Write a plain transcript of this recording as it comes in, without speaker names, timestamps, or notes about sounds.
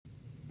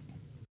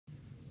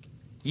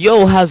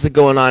Yo, how's it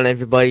going on,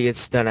 everybody?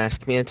 It's Done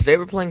Ask Me, and today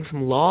we're playing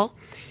some LoL.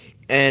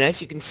 And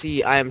as you can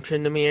see, I am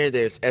Tryndamere.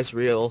 There's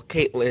Ezreal,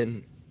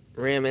 Caitlyn,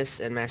 Rammus,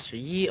 and Master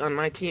Yi on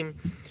my team.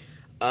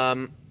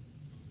 Um,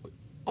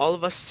 all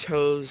of us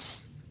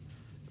chose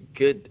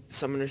good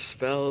summoner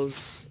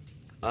spells,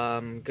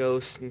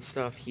 Ghost and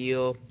stuff,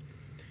 heal.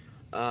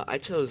 I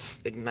chose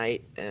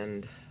Ignite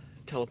and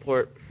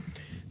Teleport.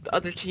 The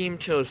other team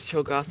chose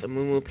Cho'Gath,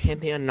 Amumu,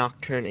 Pantheon,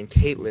 Nocturne, and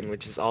Caitlyn,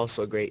 which is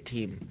also a great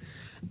team.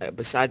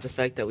 Besides the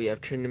fact that we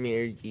have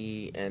Tryndamere,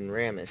 Yi, and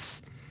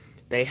Rammus.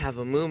 They have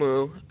a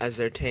Mumu as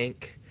their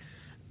tank,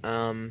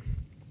 um,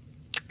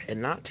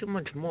 and not too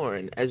much more.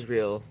 And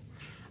Ezreal,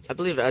 I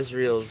believe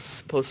Ezreal's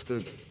supposed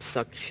to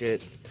suck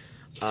shit,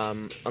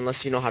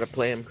 unless you know how to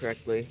play him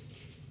correctly.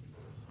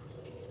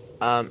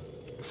 Um,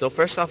 so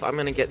first off, I'm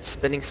gonna get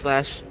Spinning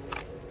Slash,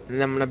 and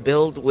then I'm gonna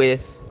build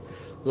with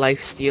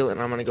Lifesteal,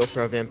 and I'm gonna go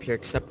for a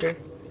Vampiric Scepter.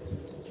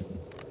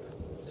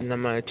 And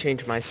I'm gonna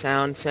change my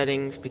sound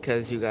settings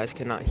because you guys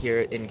cannot hear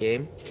it in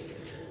game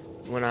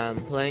when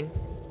I'm playing.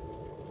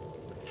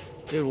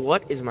 Dude,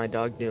 what is my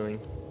dog doing?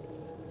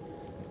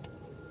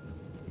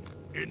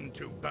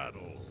 Into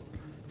battle.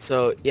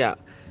 So yeah,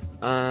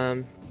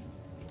 um,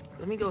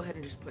 let me go ahead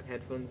and just put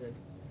headphones in.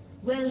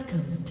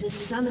 Welcome to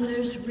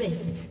Summoner's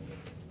Rift.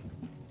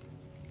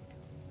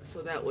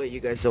 So that way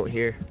you guys don't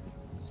hear.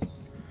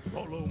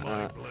 Follow my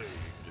Uh, blade.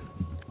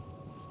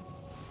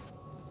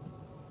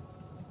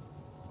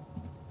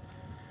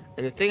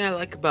 and the thing I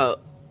like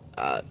about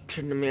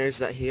Tryndamere is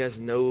that he has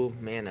no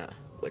mana,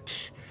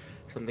 which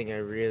is something I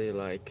really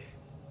like.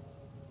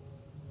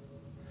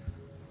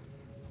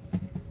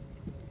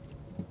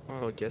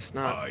 Oh, guess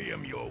not. I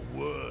am your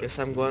Guess worst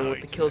I'm going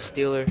with the Kill nightmare.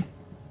 Stealer.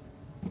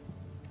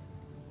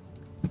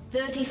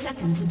 30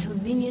 seconds until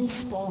minions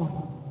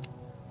spawn.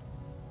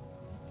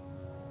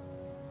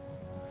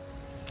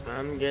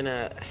 I'm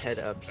gonna head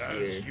up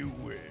here As you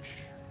wish.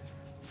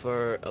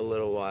 for a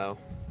little while.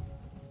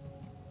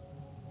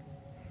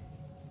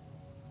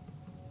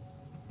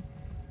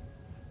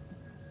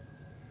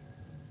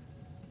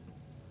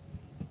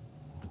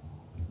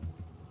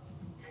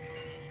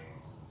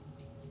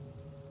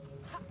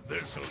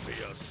 This'll be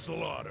a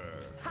slaughter.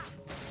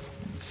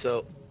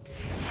 So,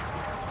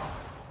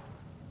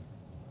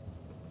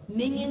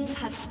 Minions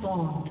have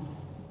spawned.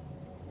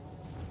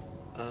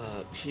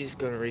 she's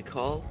gonna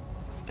recall,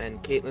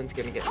 and Caitlyn's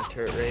gonna get in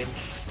turret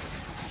range.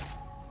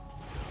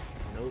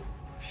 Nope,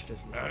 she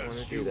does not want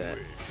to As do you that.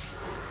 wish.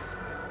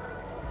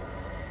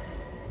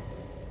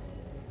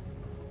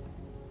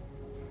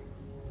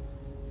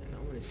 And I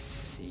want to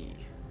see.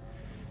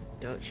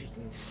 Doubt she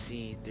can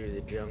see through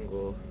the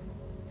jungle.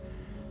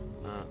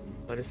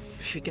 But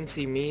if she can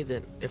see me,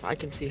 then if I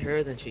can see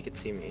her, then she can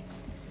see me.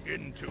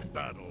 Into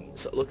battle.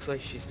 So it looks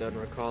like she's done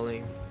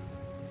recalling.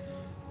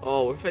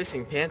 Oh, we're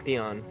facing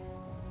Pantheon.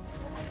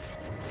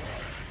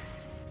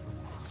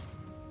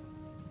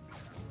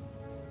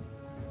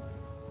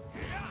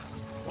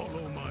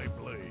 Follow my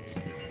blade.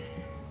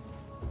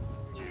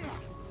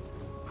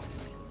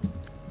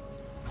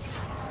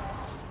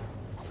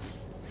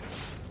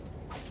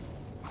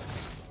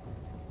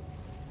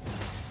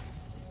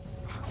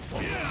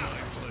 Follow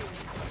my blade.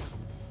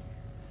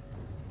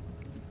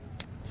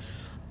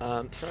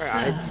 Sorry,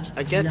 First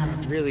I get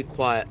blood. really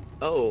quiet.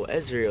 Oh,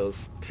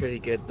 Ezreal's pretty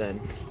good then.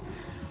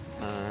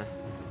 Uh,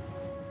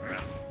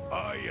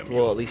 I am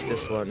well, your at least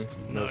this one worst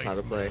knows how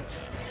to nightmare. play.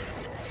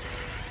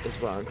 Is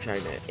what I'm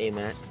trying to aim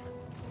at.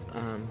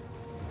 Um,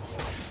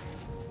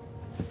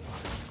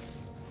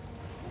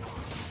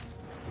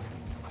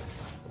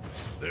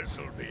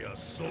 This'll be a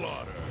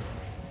slaughter.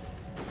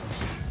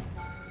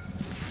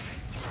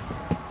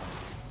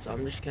 so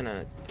I'm just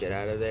gonna get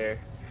out of there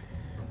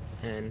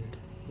and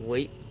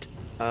wait.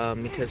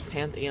 Because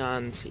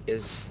Pantheon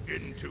is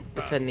Into battle.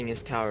 defending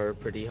his tower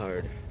pretty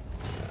hard.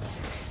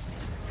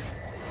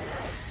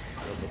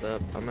 Leveled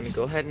up. I'm gonna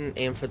go ahead and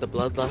aim for the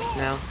Bloodlust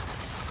now,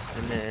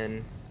 and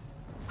then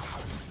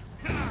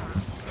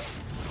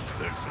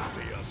This'll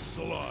be a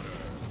slaughter.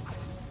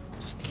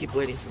 just keep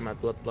waiting for my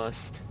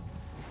Bloodlust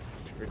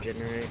to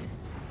regenerate.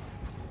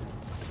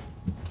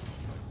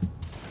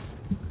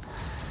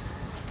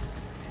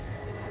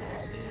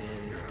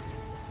 And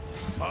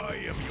I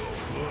am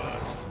your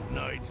worst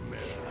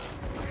nightmare.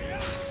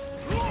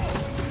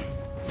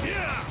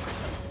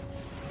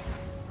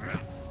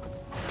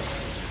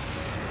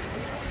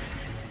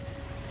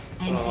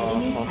 An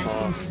enemy has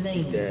been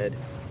he's slain. dead.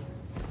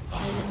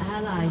 An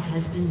ally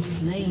has been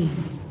slain.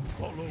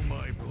 Follow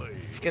my blade.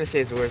 He's gonna say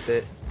it's worth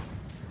it.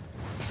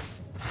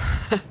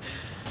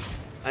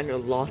 I know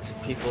lots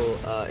of people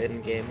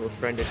in game who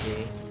friended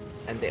me,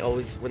 and they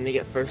always, when they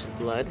get first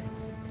blood,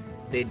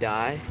 they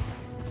die.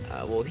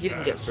 Well, he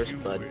didn't get As first you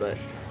blood, wish. but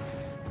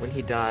when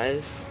he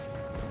dies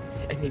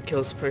and he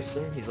kills a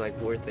person, he's like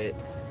worth it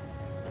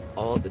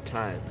all the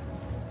time.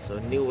 So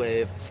a new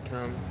wave has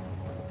come,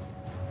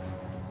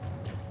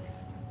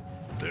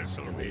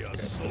 This'll and be he's a dead.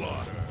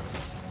 slaughter.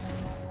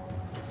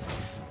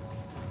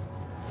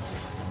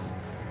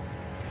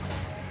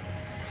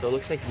 So it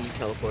looks like he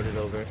teleported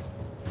over.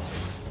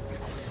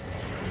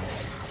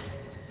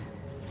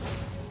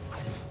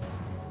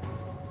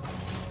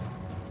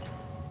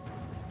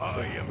 I So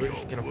am we're your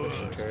just gonna push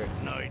the worst turret.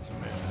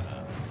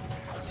 nightmare.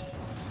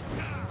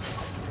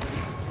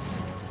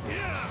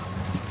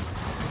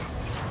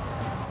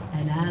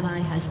 An ally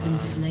has been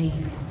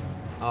slain.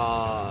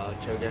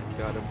 Cho'Gath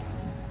got him.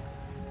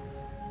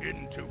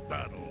 Into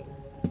battle.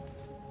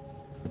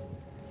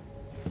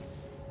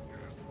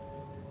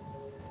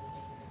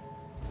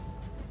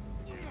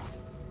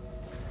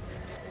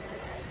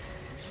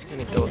 Just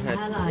gonna go An ahead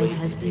and ally wait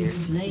has in been here.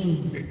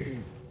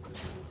 slain.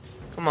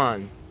 Come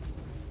on.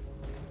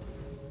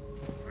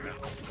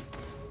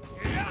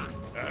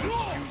 As you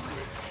wish.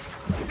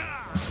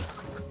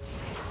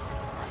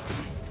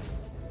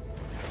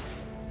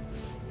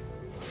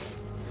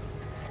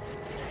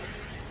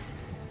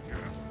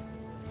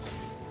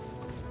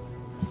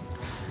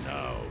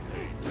 Now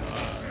they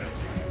die.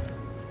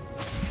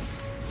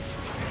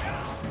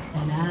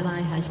 An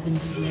ally has been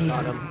slain.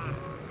 Got him.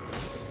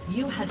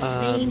 You have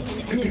slain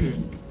an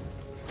enemy.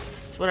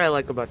 That's what I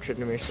like about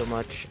Tryndamere so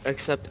much.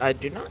 Except I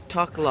do not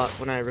talk a lot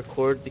when I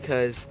record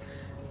because,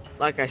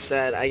 like I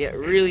said, I get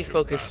really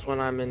focused when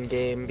I'm in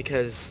game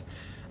because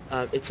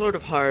it's sort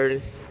of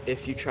hard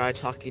if you try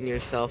talking to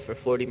yourself for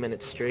 40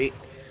 minutes straight,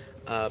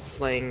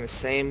 playing the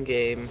same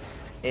game,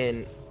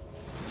 and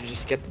you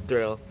just get the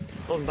thrill.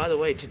 Oh, and by the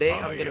way, today I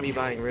I'm going to am be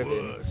buying your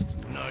Riven, worst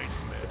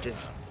nightmare. which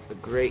is a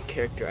great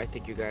character. I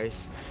think you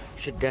guys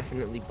should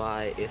definitely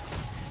buy if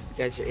you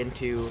guys are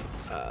into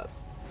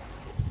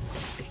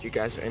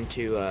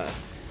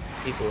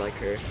people like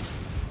her.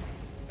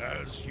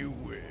 As you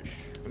wish.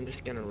 I'm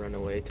just gonna run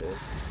away to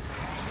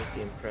make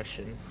the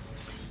impression.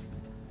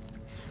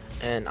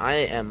 And I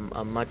am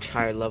a much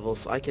higher level,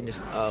 so I can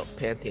just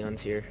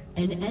Pantheon's here.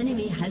 An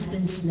enemy has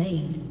been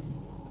slain.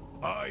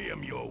 I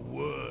am your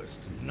worst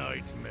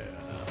nightmare.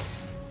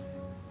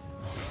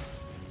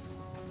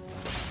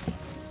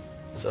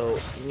 So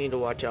you need to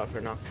watch out for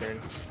Nocturne.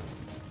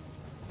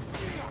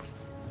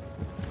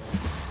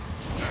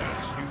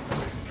 As you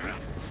wish.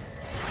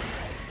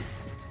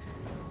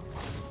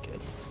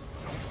 Good.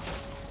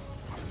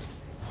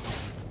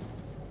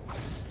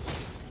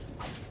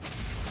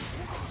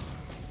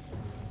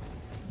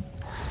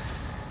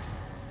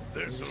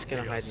 I'm just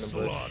gonna hide in the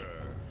bush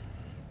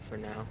for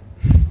now.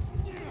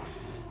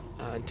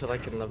 Until I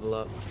can level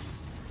up.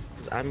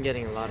 Because I'm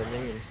getting a lot of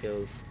minion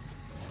kills.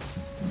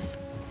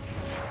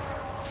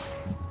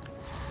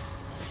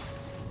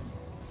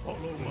 Follow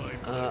my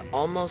blade.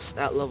 Almost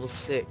at level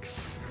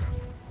 6.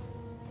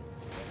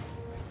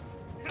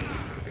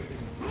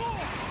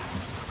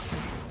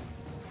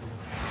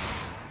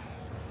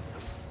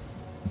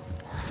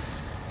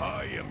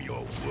 I am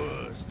your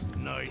worst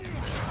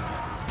nightmare.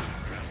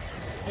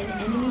 An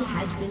enemy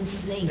has been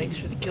slain. Thanks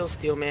for the kill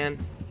steal, man.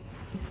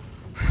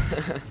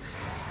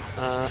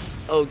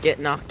 Oh, get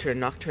Nocturne.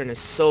 Nocturne is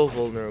so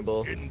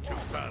vulnerable. Into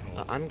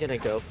battle. I'm gonna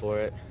go for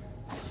it.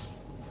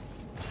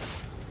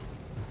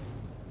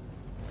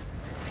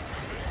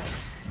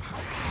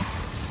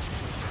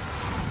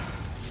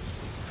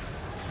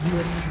 You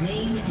have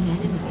slain an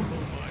enemy.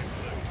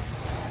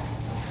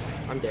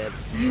 I'm dead.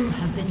 You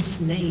have been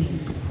slain.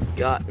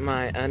 Got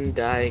my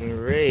Undying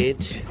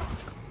Rage,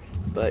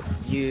 but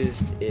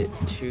used it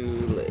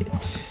too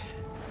late.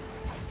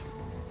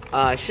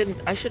 I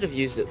should have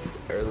used it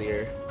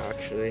earlier,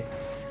 actually.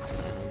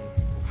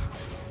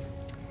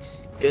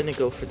 Gonna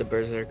go for the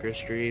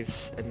Berserker's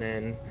Greaves, and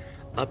then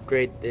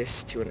upgrade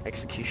this to an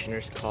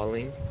Executioner's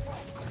Calling.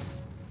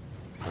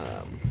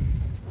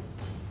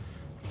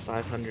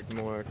 500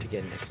 more to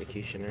get an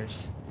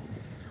Executioner's.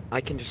 I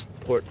can just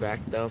port back,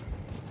 though.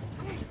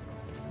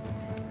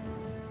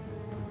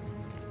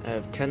 I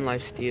have 10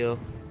 lifesteal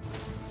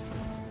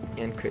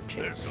and crit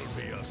chance.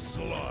 This'll be a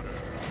slaughter.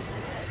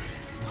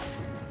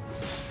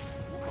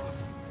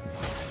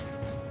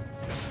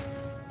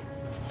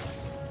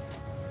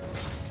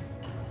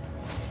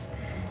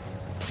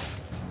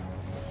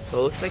 So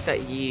it looks like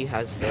that Yi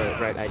has the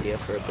right idea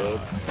for a build.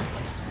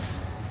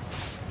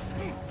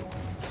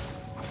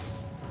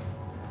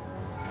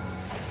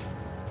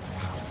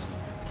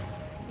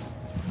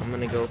 I'm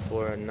gonna go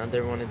for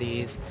another one of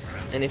these.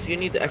 And if you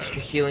need the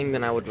extra healing,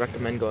 then I would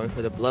recommend going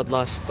for the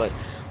Bloodlust, but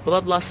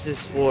Bloodlust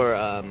is for,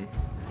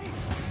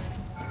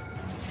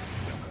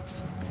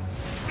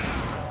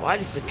 why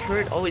does the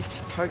turret always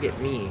just target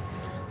me?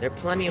 There are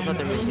plenty of An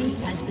other enemy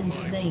minions. has been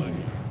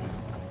slain.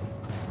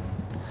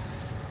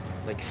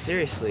 Like,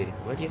 seriously,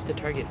 why do you have to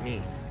target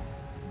me?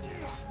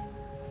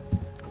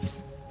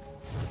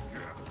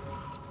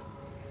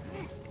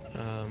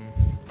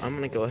 I'm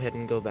gonna go ahead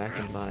and go back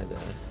and buy the...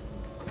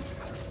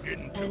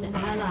 An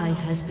ally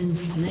has been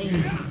slain.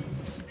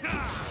 An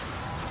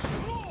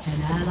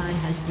ally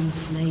has been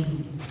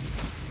slain.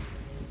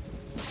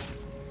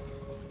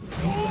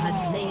 You have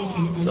slain an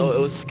enemy. So it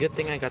was a good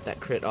thing I got that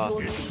crit off,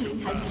 Your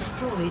team has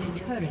destroyed a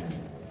turret.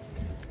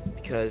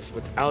 because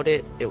without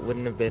it, it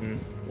wouldn't have been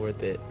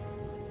worth it.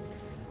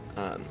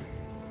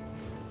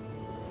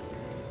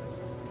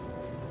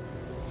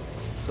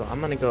 So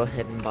I'm gonna go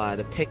ahead and buy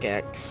the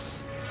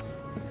pickaxe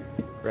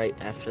right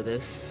after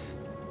this.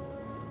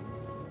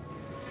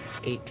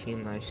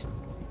 18 nice.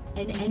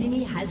 An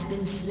enemy has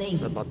been slain.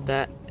 So about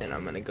that, and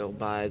I'm gonna go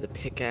buy the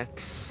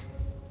pickaxe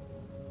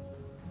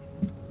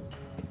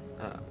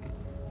um,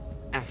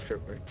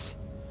 afterwards.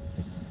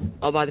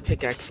 I'll buy the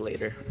pickaxe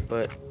later,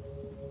 but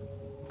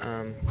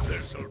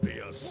This'll be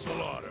a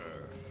slaughter.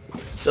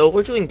 so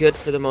we're doing good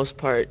for the most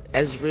part.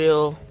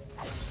 Ezreal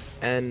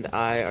and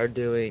I are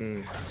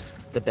doing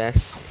the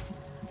best,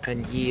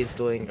 and Yi is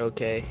doing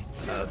okay.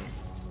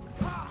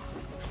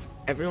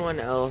 Everyone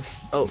else,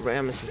 oh,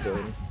 Rammus is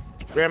doing.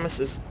 Rammus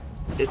is,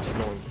 it's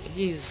normal.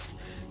 He's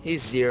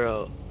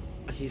 0.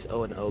 He's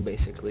 0 and 0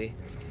 basically.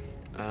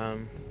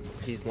 Um,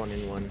 he's 1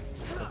 and 1.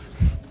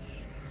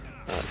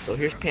 So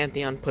here's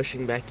Pantheon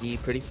pushing back Yi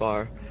pretty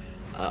far.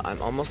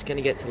 I'm almost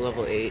gonna get to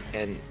level 8,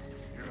 and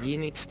Yi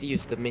needs to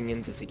use the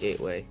minions as a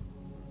gateway.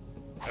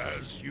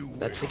 As you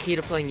That's the wish. key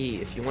to playing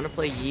Yi. If you want to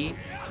play Yi,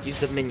 use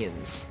the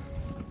minions.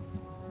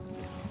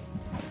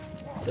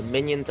 The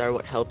minions are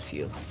what helps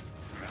you.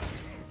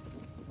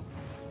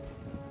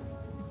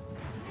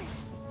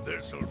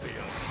 This'll be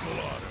a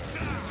slaughter.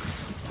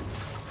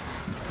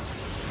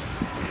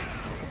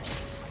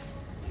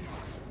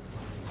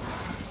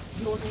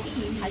 Your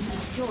team has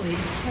destroyed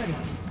a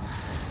turret.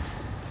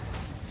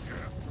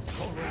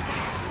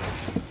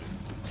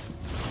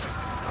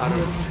 You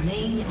have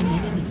slain an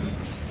enemy.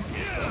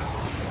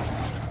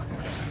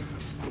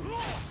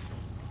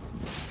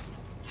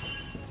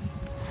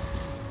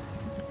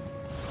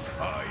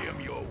 I am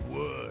your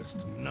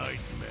worst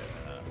nightmare.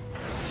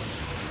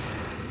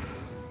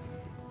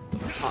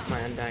 Pop my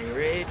Undying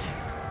Rage.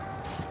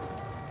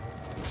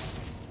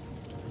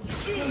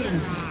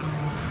 Killing spree.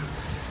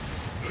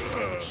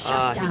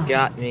 Ah, Shut he down.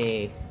 got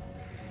me.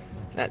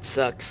 That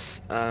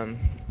sucks. I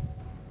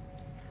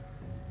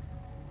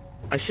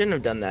shouldn't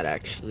have done that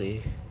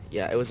actually.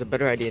 Yeah, it was a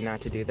better idea not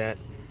to do that.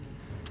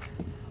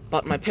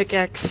 But my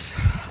pickaxe,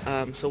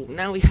 so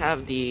now we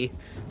have the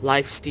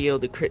lifesteal,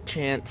 the crit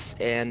chance,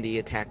 and the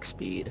attack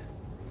speed.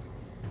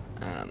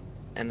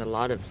 And a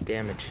lot of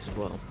damage as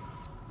well,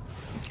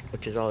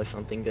 which is always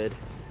something good.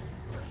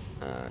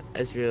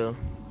 Ezreal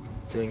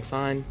doing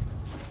fine.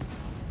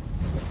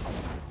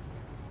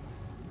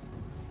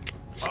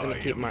 Just gonna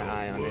keep my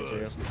eye on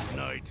Ezreal.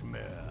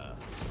 Nightmare.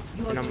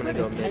 Your And I'm gonna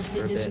go turret mid has for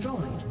a been bit.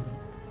 destroyed.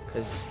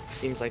 Because it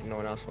seems like no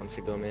one else wants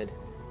to go mid.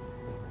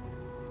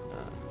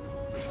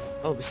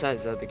 Oh,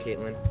 besides the other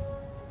Caitlyn.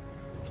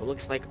 So it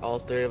looks like all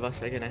 3 of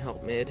us are gonna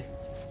help mid.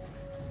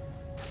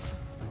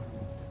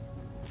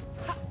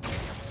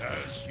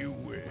 As you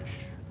wish.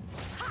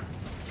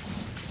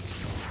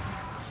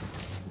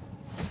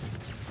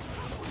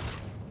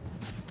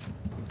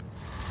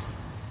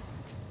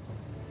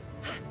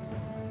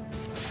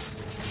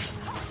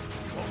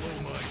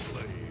 Follow my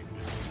blade.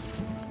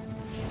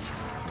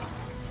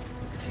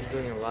 She's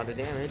doing a lot of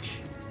damage.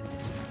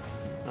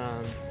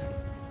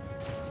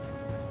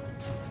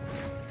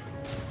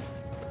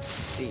 Let's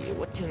see,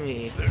 what can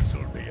we...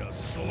 This'll be a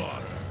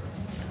slaughter.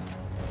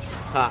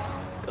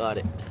 Ha! Got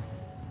it.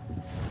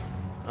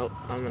 Oh,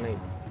 I'm gonna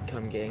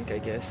come gank, I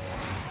guess.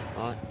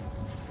 Bot.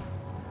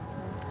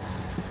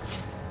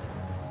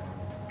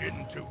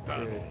 Into Dude.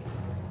 battle.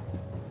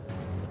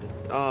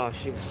 Oh,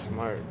 she was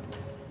smart.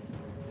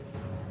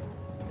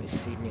 They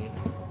see me.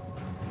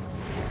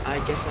 I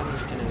guess I'm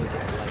just gonna go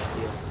get the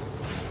lifesteal.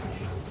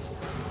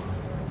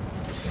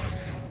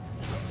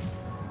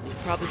 You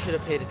probably should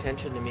have paid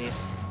attention to me.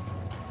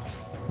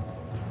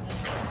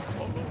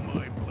 Follow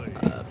my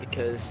blade.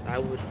 Because I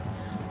would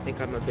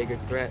think I'm a bigger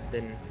threat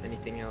than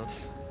anything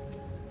else.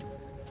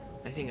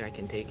 I think I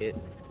can take it.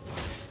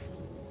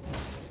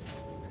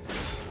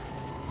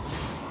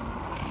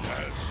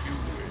 As you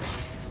wish.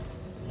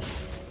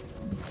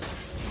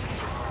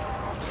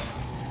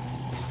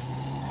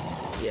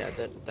 Yeah,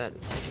 that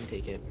I can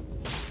take it.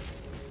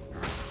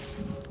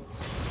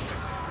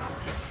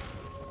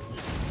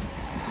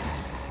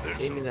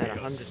 Gave me that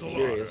 100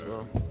 fury as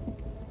well.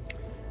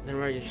 Then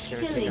we're just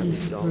gonna take out Killing the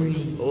stones.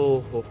 spree.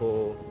 Oh ho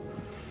ho.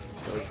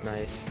 That was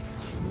nice.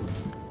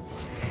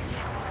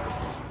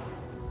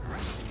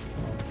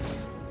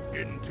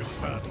 Into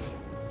battle.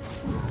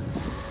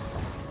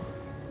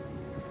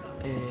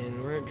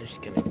 And we're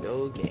just gonna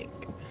go gank.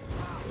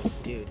 Oh,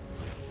 dude.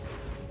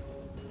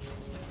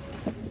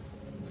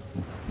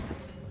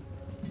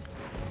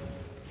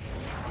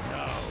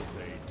 Now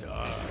they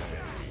die.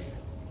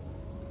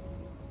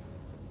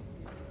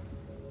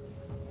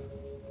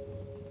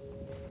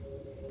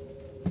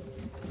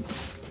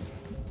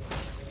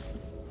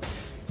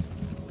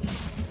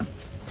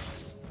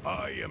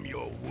 I am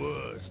your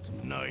worst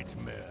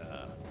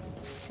nightmare.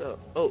 So,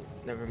 oh,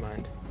 never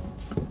mind.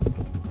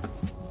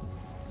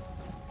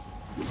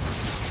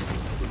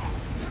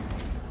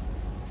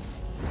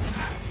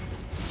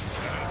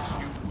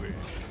 As you wish.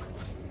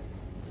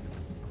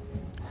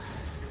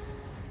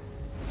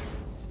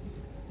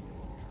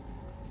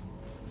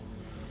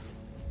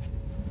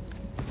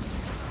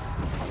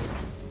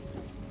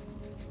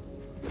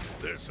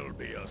 This'll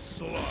be a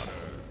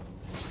slaughter.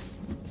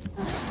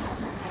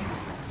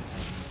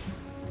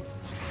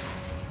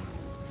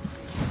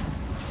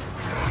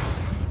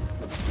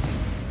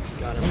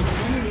 Got An him.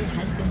 enemy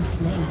has been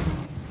slain.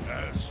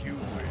 As you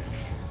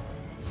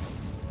wish.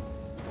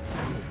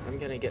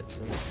 gonna get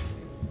some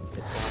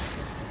hits off.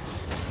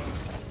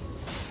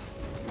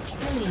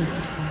 Killing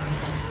spree.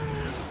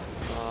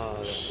 Oh,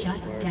 that Shut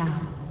didn't work.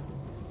 down.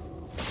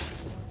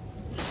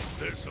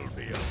 This'll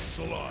be a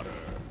slaughter.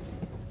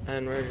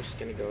 And we're just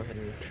gonna go ahead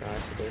and try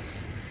for this.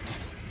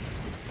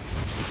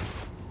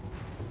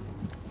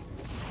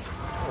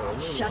 Oh,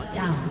 Shut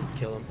down.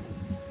 Kill him.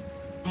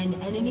 An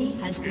enemy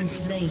has been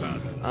slain.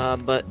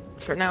 But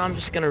for now, I'm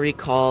just gonna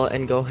recall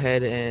and go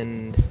ahead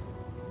and...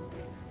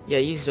 Yeah,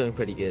 he's doing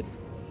pretty good.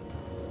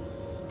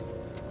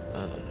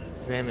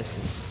 Rammus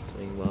is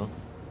doing well.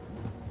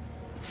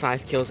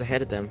 5 kills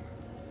ahead of them.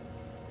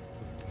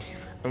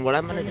 And what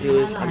I'm gonna do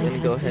is I'm gonna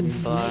go ahead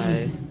and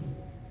buy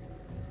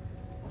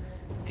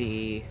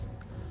the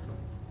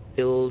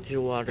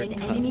Bilgewater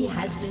An enemy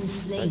has Cutlass been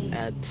slain. that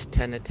adds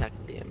 10 attack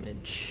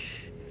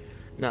damage.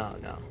 No.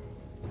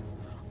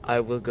 I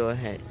will go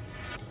ahead.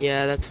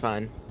 Yeah, that's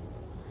fine.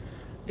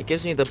 It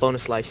gives me the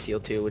bonus life steal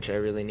too, which I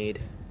really need.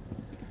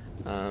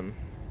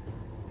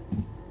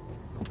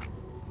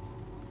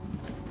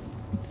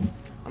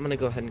 I'm gonna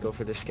go ahead and go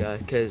for this guy,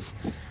 because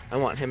I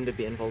want him to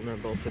be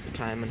invulnerable for the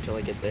time until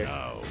I get there.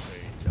 Now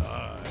they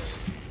die.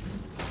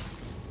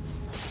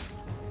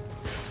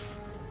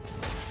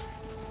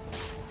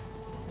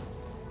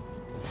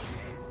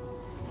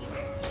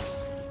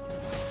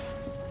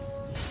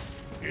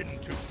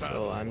 Into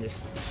battle. So I'm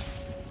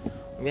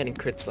getting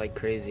crits like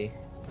crazy.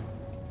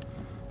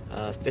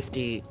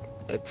 50,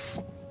 it's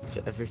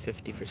every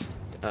 50%,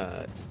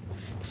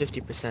 it's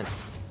 50%,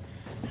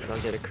 but I'll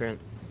get a crit.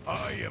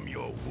 I am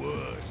your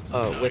worst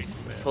Oh, with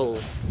nightmare.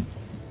 full,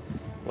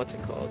 what's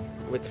it called?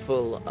 With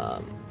full,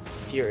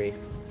 fury.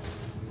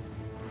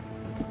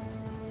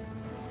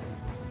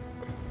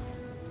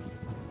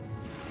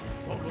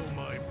 Follow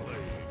my blade.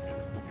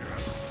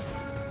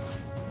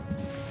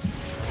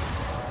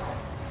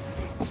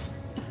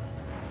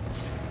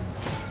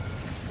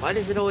 Why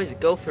does it always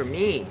go for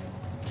me?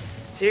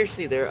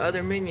 Seriously, there are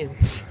other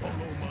minions. Follow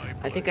my blade.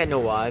 I think I know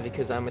why,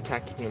 because I'm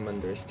attacking him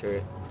under his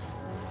turret.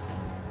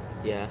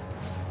 Yeah.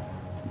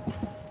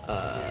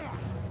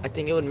 I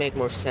think it would make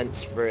more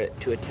sense for it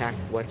to attack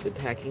what's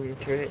attacking the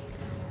turret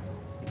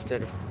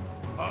instead of...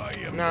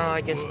 No,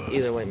 I guess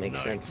either way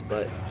makes sense,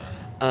 but...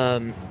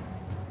 I'm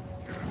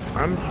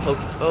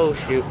poking... Oh,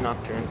 shoot,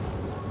 Nocturne.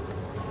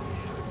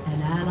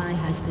 An ally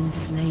has been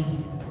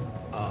slain.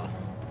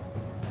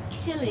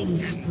 Killing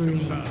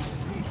spree.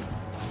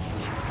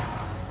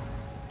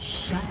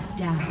 Shut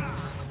down.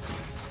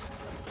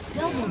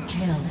 Double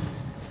kill.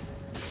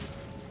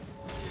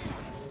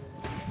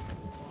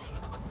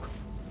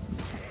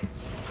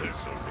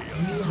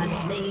 You have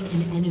slain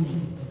an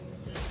enemy.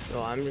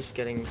 So I'm just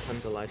getting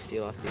tons of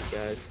lifesteal off these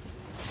guys.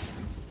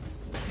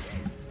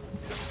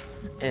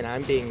 And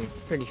I'm being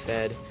pretty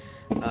fed.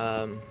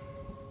 Now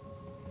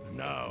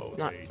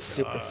Not they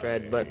super die.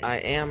 fed, but I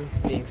am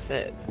being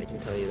fed, I can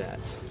tell you that.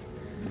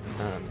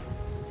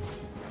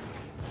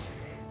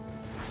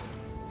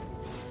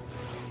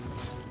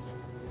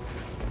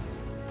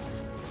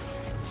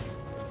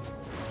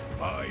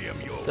 I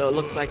am your So it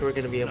looks like we're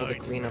going to be able to worst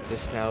clean up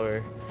this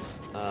tower.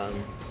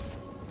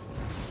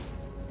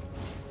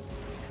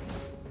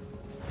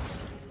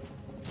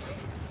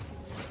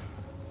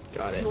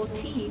 Got it. Your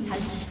team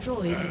has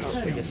destroyed a Oh,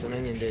 I turret. guess the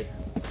minion did.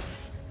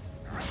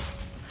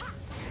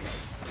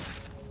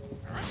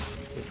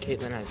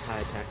 Caitlyn has high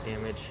attack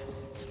damage.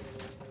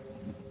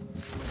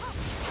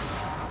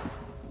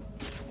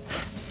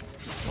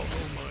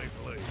 Follow my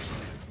blade.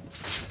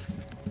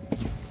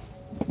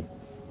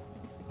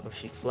 Oh,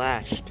 she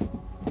flashed.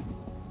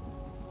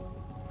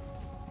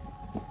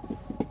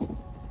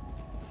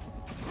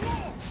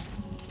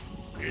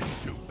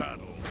 Into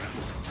battle.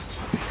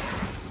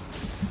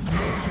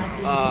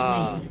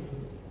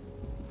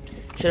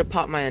 Should have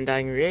popped my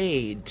Undying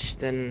Rage.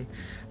 Then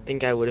I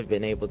think I would have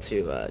been able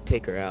to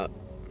take her out.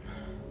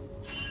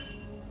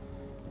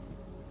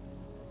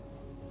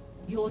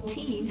 Your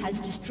team has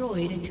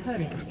destroyed a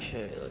turret.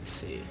 Okay, let's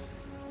see.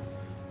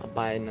 I'll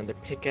buy another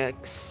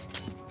pickaxe.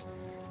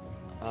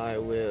 I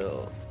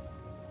will...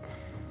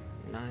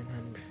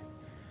 900.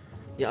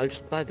 Yeah, I'll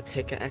just buy the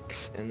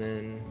pickaxe, and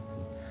then...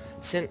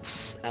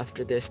 Since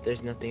after this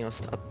there's nothing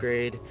else to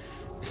upgrade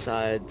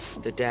besides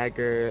the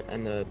dagger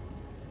and the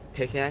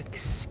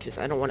pickaxe, because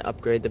I don't want to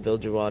upgrade the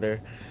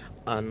Bilgewater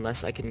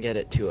unless I can get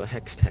it to a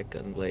Hextech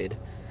Gunblade,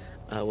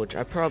 which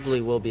I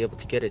probably will be able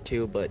to get it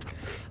to, but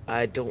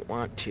I don't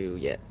want to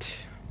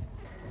yet.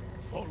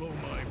 Follow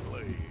my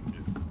blade.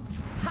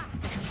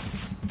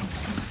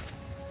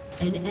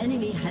 An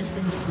enemy has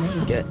been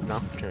slain. Get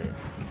Nocturne.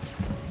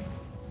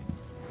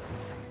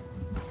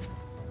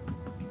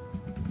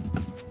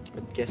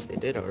 I guess they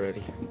did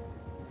already.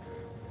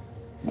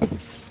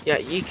 Yeah,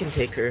 you can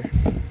take her.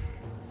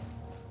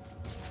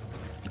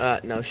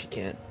 No, she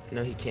can't.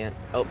 No, he can't.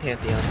 Oh,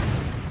 Pantheon.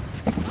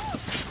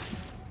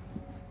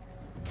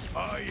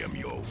 I am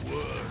your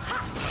worst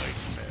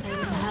nightmare.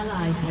 An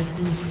ally has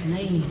been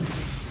slain.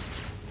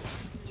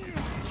 You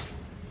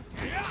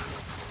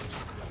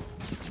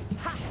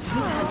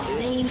have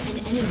slain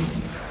an enemy.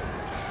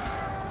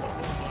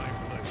 Follow my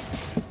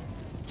blade.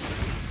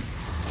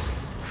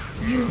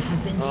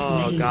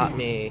 Oh, got slain.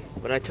 me.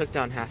 But I took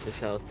down half his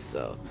health,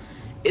 so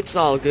it's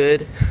all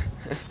good.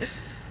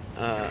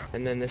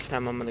 And then this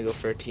time I'm gonna go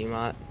for a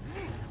T-Mot.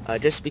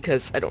 Just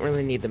because I don't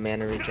really need the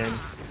mana regen,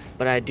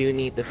 but I do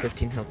need the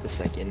 15 health a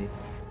second.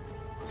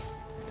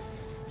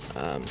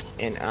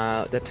 And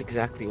that's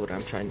exactly what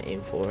I'm trying to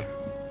aim for.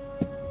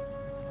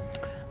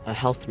 A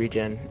health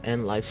regen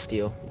and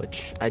lifesteal,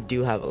 which I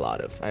do have a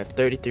lot of. I have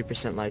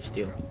 33%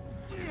 lifesteal.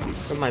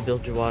 From my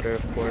build your water,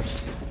 of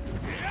course.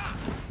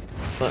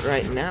 But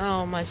right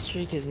now, my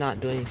streak is not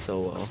doing so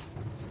well.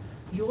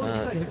 Your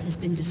turret has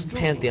been destroyed.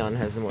 Pantheon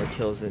has more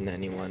kills than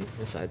anyone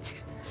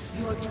besides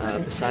Your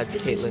turret has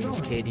been Caitlyn's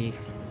destroyed. KD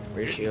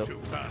ratio. Into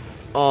battle.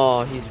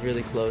 Oh, he's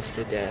really close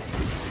to death.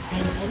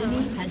 An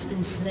enemy has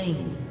been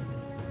slain.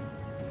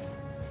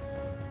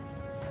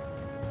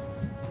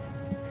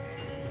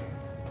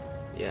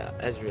 Yeah,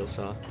 Ezreal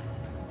saw.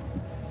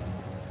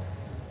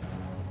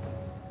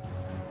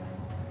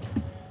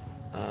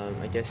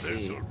 I guess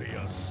he This'll be a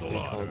recalled.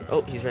 slaughter.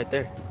 Oh, he's right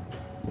there.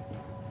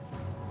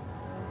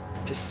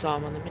 Just saw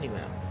him on the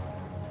minimap.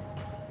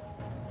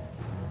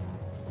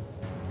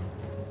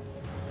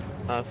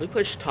 If we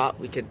push top,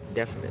 we could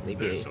definitely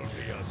be. This'll be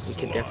a We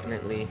could slaughter.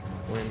 definitely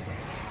win.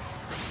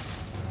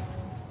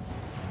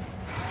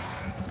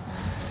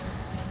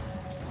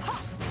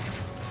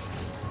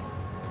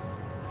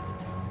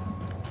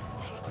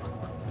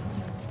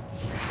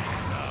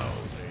 Now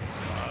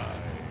they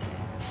die.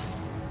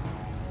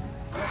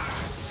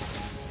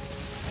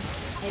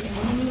 An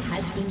enemy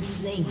has been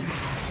slain.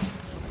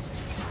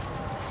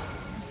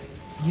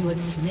 You have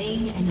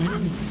slain an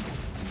enemy.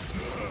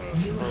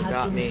 You Oh, have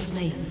got been me.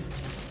 slain.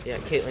 Yeah,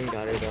 Caitlyn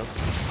got her though.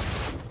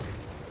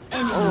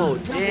 Enemy Oh,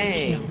 double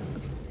dang.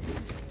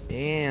 kill.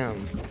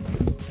 Damn.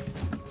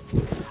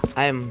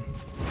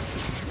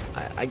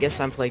 I guess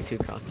I'm playing too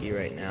cocky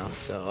right now,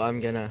 so I'm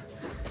gonna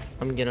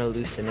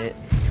loosen it.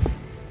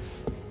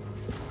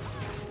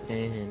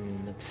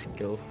 And let's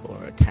go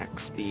for attack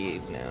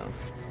speed now.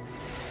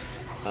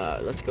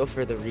 Let's go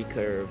for the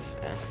recurve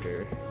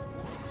after.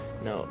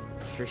 No,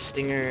 for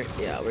Stinger,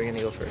 yeah, we're gonna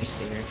go for a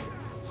Stinger.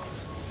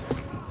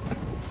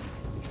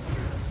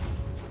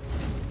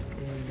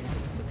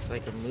 Looks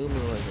like a Moo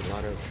has a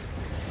lot of.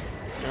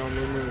 No,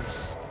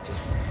 Moomoo's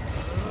just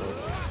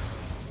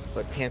health.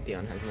 But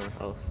Pantheon has more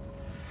health.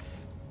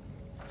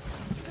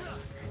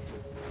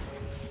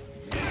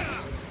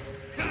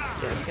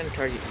 Yeah, it's gonna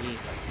target me.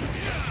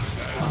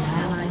 An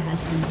ally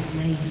has been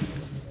slain.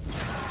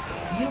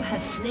 You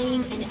have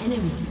slain an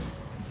enemy.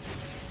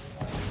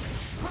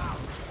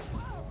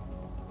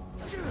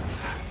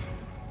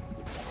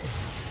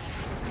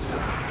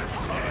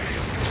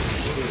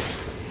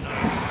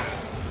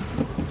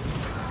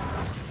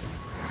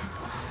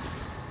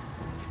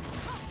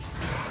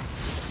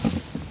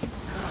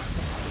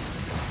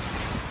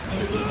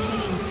 Enemy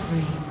killing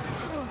spree.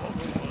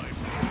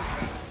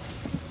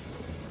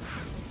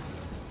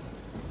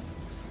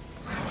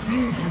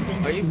 You have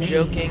been Are you slain.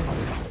 joking?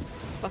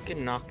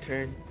 Fucking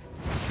Nocturne.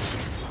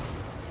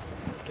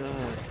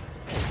 God.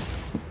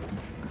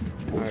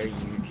 Are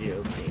you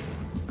joking?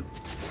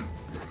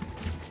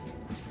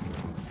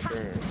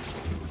 Turn.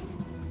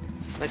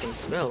 I can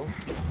spell.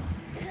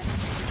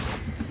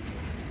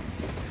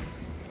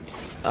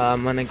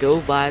 I'm gonna go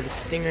buy the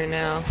Stinger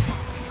now.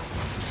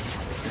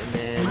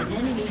 And An then.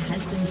 enemy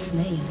has been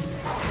slain.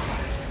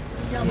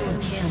 Double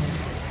kill.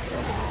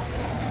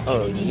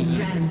 Oh, Enemy Yi.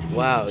 rampage.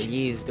 Wow,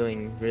 Yi's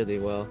doing really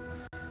well.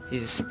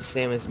 He's the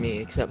same as me,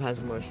 except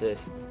has more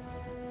assists.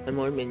 And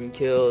more minion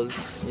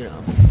kills, you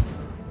know.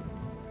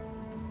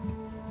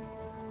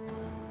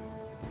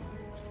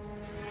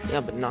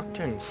 Yeah, but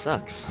Nocturne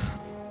sucks.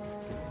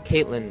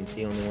 Caitlyn's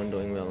the only one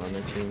doing well on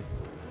the team.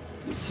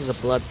 She's a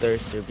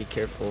bloodthirster, be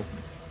careful.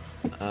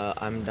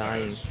 I'm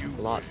dying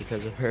a lot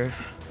because of her.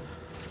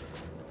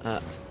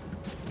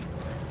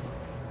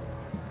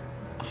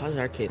 How's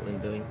our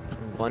Caitlyn doing?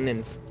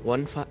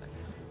 1-5.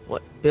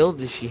 What build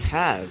does she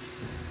have?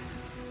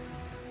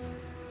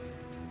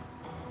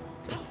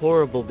 It's a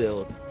horrible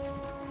build.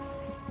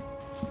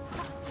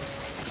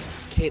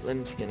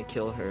 Caitlyn's gonna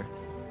kill her.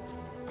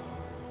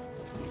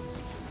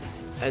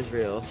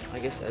 Ezreal. I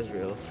guess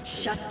Ezreal.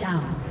 Shut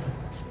down.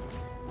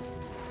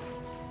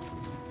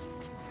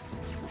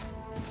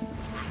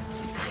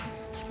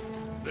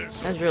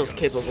 This'll Ezreal's be a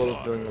capable of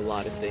slaughter. doing a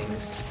lot of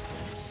things.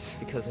 Just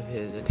because of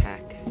his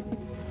attack.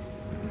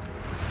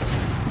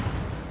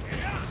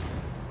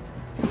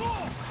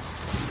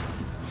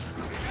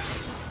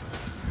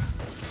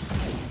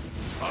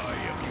 I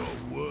am your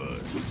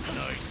worst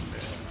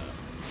nightmare.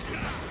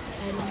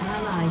 An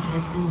ally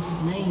has been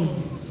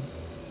slain.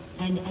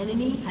 An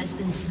enemy has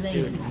been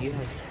slain. Dude, he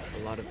has a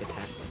lot of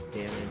attacks,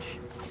 damage,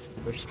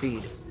 or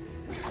speed.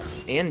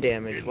 And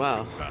damage,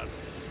 wow. Into battle.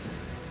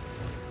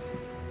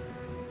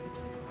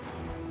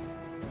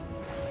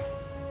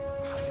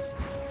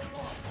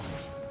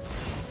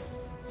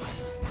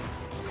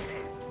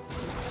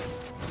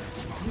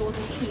 Your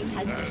team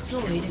has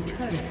destroyed a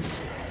turret.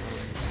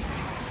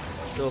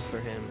 Let's go for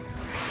him.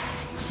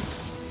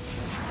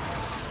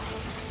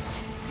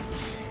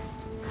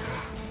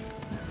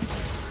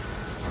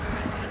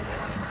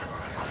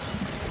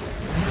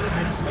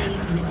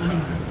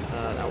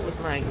 That was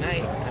my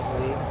ignite, I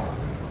believe.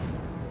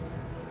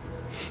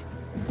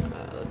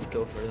 Let's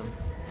go for them.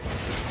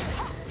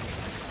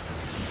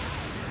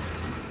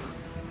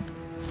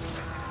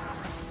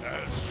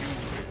 As you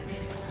wish.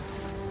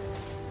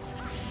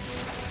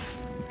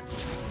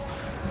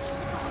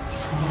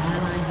 An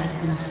ally has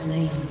been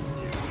slain.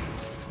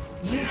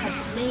 You have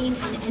slain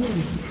an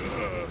enemy.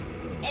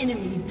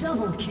 Enemy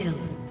double kill.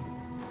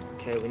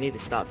 Okay, we need to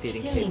stop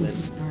feeding Killing Caitlyn.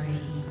 spree.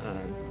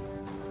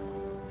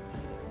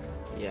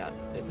 Yeah,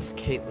 it's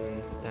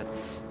Caitlyn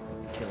that's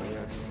killing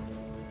us.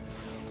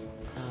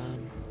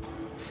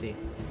 Let's see.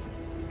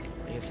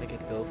 I guess I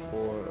could go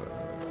for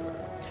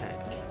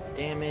attack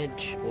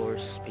damage or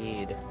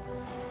speed.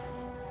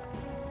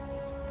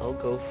 I'll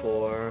go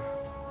for...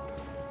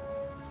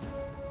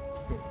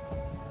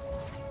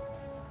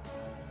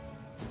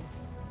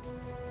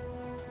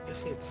 I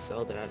guess I could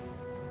sell that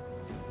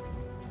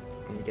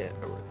and get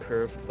a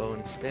recurved bow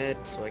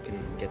instead, so I can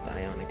get the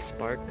ionic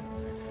spark,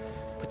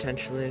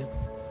 potentially.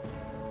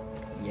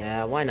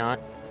 Yeah, why not?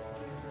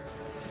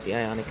 The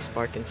ionic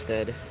spark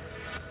instead.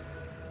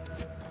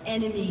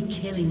 Enemy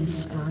killing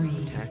spree.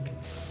 Attack,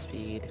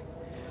 speed,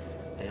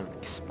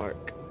 ionic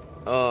spark.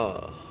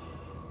 Oh,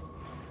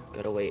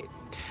 gotta wait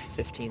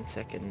 15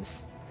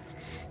 seconds.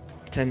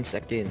 10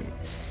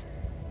 seconds.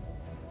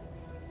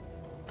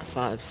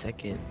 5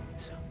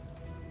 seconds.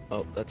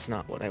 Oh, that's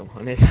not what I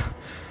wanted.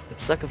 It'd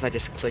suck if I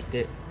just clicked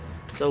it.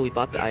 So we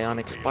bought the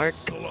ionic spark.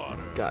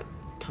 Got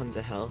tons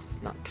of health.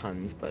 Not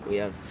tons, but we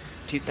have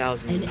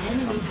 2,000 An enemy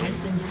has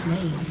something. been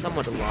slain.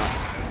 Somewhat a lot.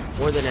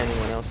 More than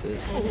anyone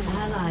else's. An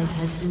ally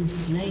has been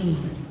slain.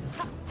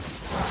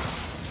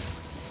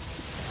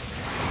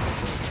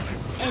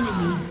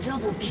 Enemy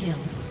double kill.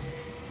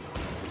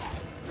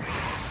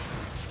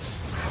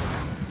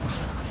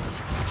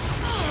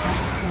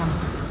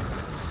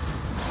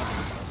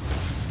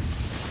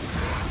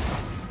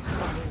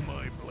 Follow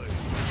my blade.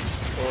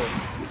 Oh,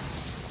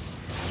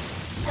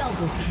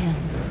 Double kill.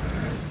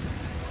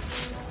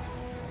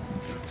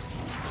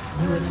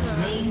 You have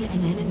slain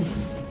an enemy.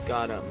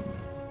 got him.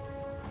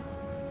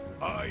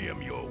 I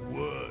am your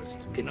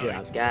worst Good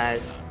nightmare. job,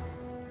 guys.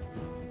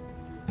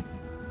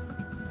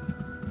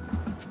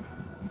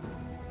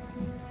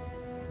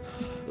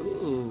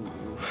 Ooh.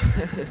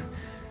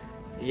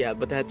 Yeah,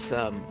 but that's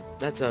a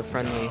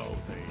friendly. Now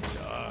they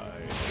die.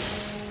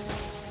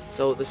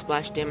 So the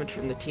splash damage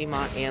from the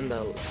T-Mont and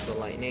the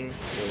lightning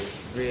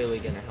is really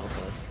gonna help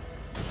us.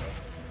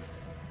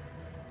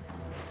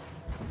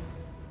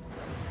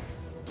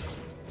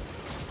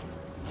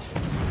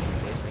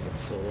 Guess I can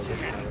solo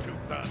this tower. Into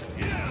battle.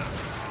 Yeah.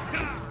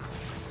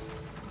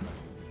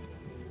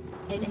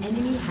 An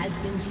enemy has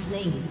been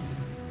slain.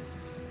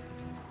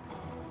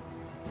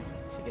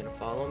 Is he gonna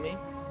follow me?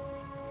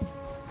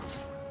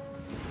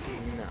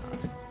 Nah.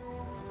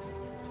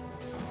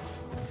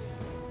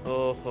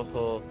 Oh ho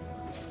ho.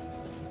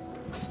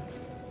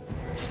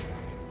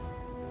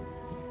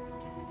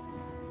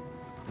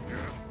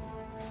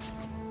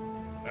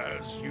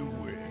 As you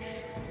wish.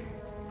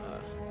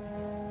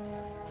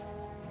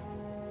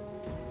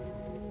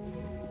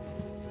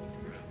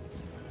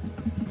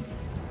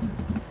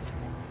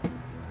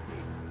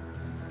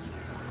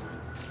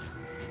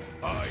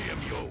 I am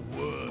your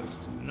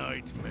worst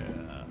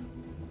nightmare.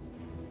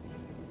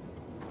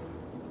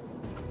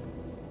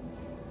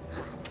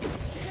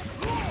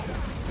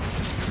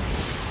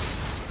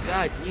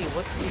 God, Yi,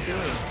 what's he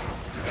doing?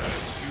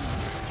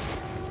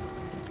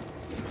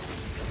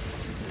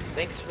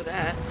 Thanks for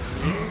that.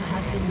 You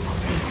have been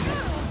slain.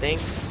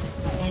 Thanks.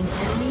 An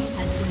enemy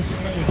has been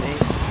slain.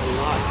 Thanks a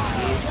lot,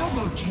 Yi.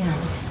 Double kill.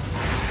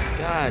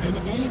 God, An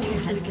he just enemy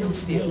came for has the been kill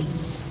steal. slain.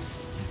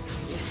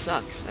 He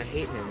sucks. I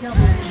hate him. Double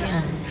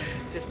kill.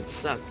 He doesn't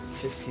suck.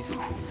 It's just he's...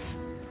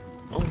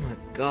 Oh my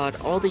god,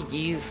 all the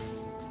Yis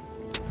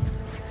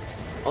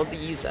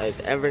I've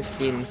ever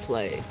seen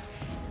play.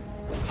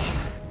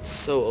 It's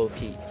so OP.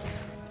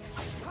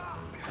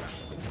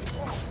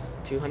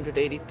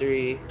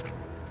 283.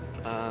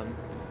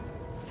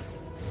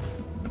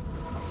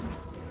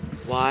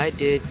 Why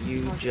did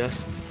you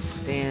just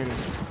stand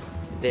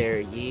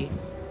there, Yi?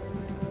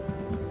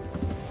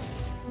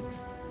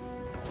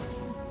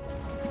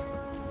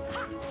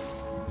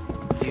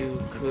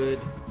 You could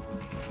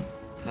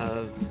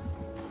have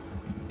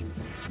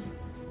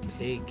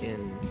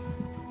taken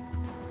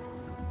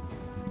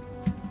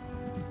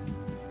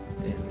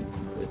them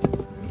with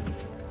me.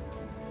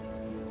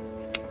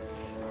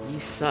 Yi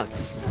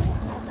sucks.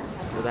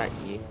 For that,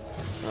 Yi.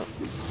 Oh,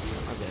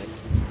 my bad.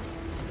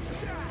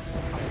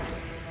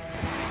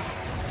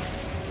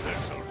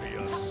 This'll be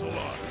a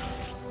slaughter.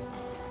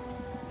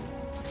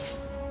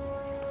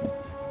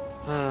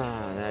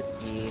 Ah, that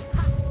Yi.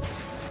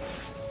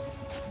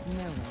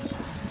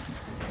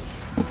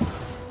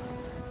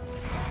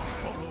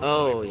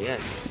 Oh,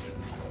 yes.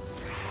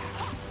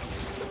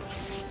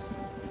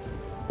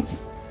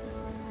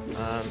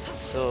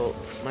 So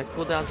my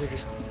cooldowns are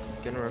just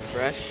gonna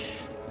refresh.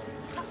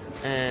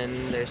 And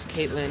there's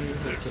Caitlyn,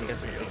 who you can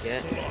definitely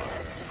get.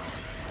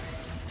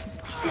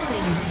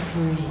 Killing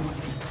spree.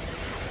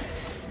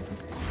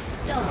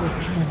 Double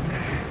kill.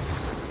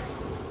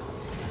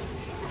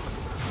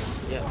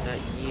 Yep, that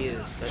Yi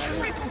is such a...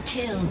 Triple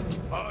kill.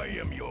 I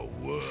am your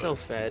He's so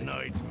worst fed.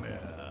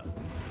 nightmare.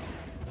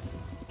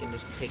 You can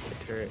just take the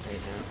turret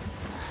right now.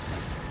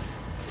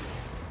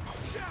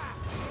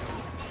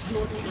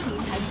 Your team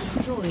has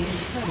destroyed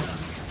a turret.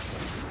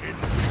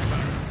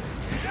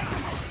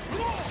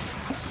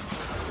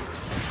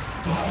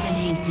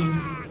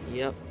 Dominating.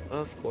 Yep,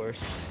 of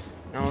course.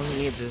 Now all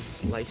he needs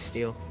is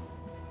lifesteal.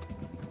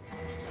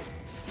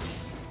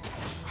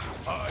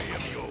 I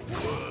am your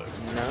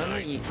worst No,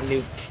 not Yi,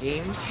 noob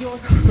team. Your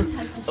team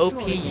has OP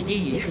destroyed an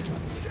Yi. inhibitor.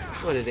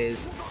 That's what it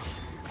is.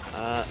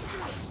 Uh,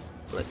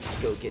 let's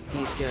go get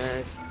these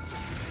guys.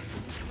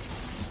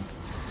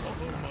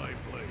 follow my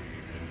blade.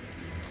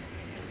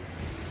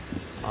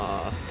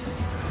 Uh,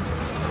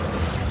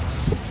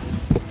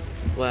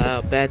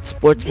 wow, bad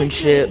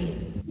sportsmanship. Victory.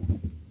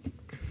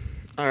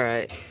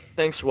 Alright,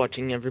 thanks for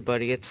watching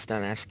everybody. It's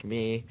done asking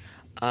me.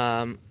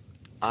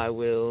 I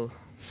will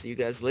see you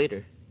guys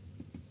later.